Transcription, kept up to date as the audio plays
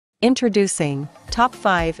Introducing Top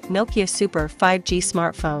 5 Nokia Super 5G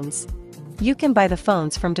Smartphones. You can buy the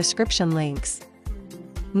phones from description links.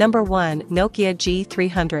 Number 1. Nokia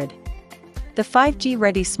G300. The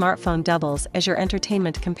 5G-ready smartphone doubles as your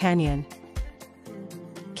entertainment companion.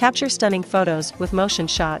 Capture stunning photos with motion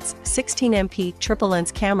shots, 16MP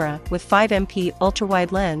triple-lens camera with 5MP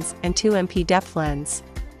ultra-wide lens and 2MP depth lens.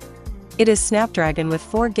 It is Snapdragon with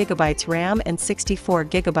 4GB RAM and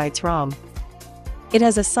 64GB ROM. It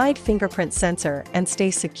has a side fingerprint sensor and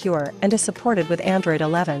stays secure and is supported with Android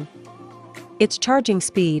 11. Its charging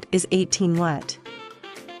speed is 18 Watt.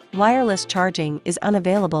 Wireless charging is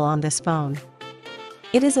unavailable on this phone.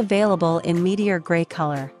 It is available in meteor gray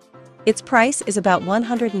color. Its price is about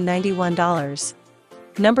 $191.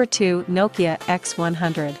 Number 2. Nokia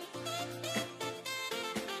X100.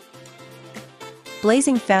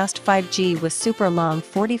 Blazing fast 5G with super long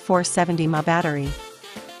 4470 mAh battery.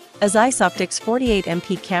 A Zeiss Optics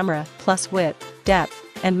 48MP camera, plus width, depth,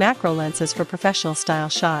 and macro lenses for professional style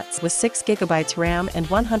shots with 6GB RAM and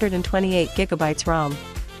 128GB ROM.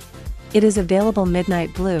 It is available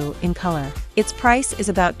midnight blue in color. Its price is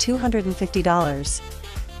about $250.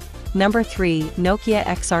 Number 3. Nokia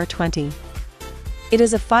XR20. It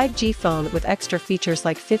is a 5G phone with extra features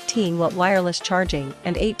like 15-watt wireless charging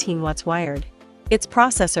and 18 watts wired. Its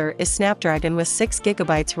processor is Snapdragon with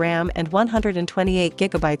 6GB RAM and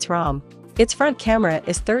 128GB ROM. Its front camera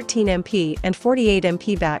is 13MP and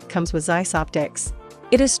 48MP back comes with Zeiss Optics.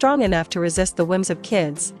 It is strong enough to resist the whims of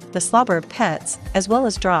kids, the slobber of pets, as well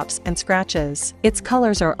as drops and scratches. Its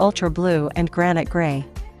colors are ultra blue and granite gray.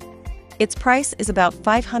 Its price is about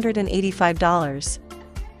 $585.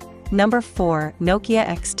 Number 4. Nokia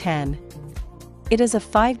X10. It is a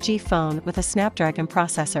 5G phone with a Snapdragon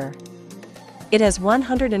processor. It has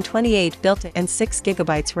 128 built-in and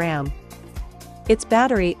 6GB RAM. Its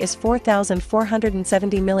battery is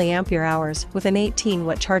 4,470 mAh with an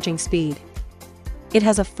 18-watt charging speed. It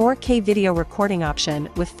has a 4K video recording option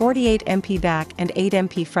with 48MP back and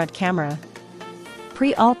 8MP front camera.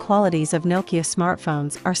 All qualities of Nokia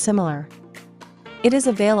smartphones are similar. It is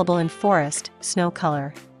available in forest, snow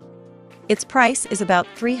color. Its price is about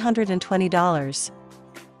 $320.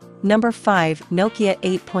 Number 5. Nokia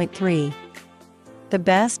 8.3. The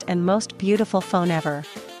best and most beautiful phone ever.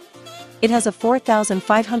 It has a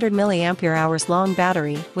 4,500 mAh long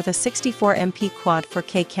battery with a 64MP quad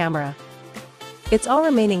 4K camera. Its all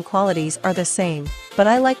remaining qualities are the same, but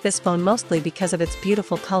I like this phone mostly because of its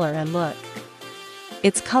beautiful color and look.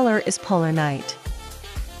 Its color is Polar Night.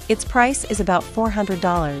 Its price is about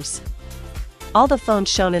 $400. All the phones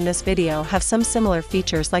shown in this video have some similar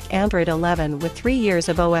features like Android 11 with 3 years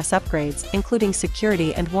of OS upgrades including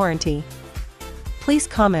security and warranty. Please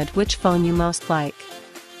comment which phone you most like.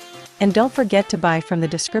 And don't forget to buy from the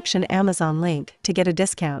description Amazon link to get a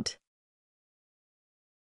discount.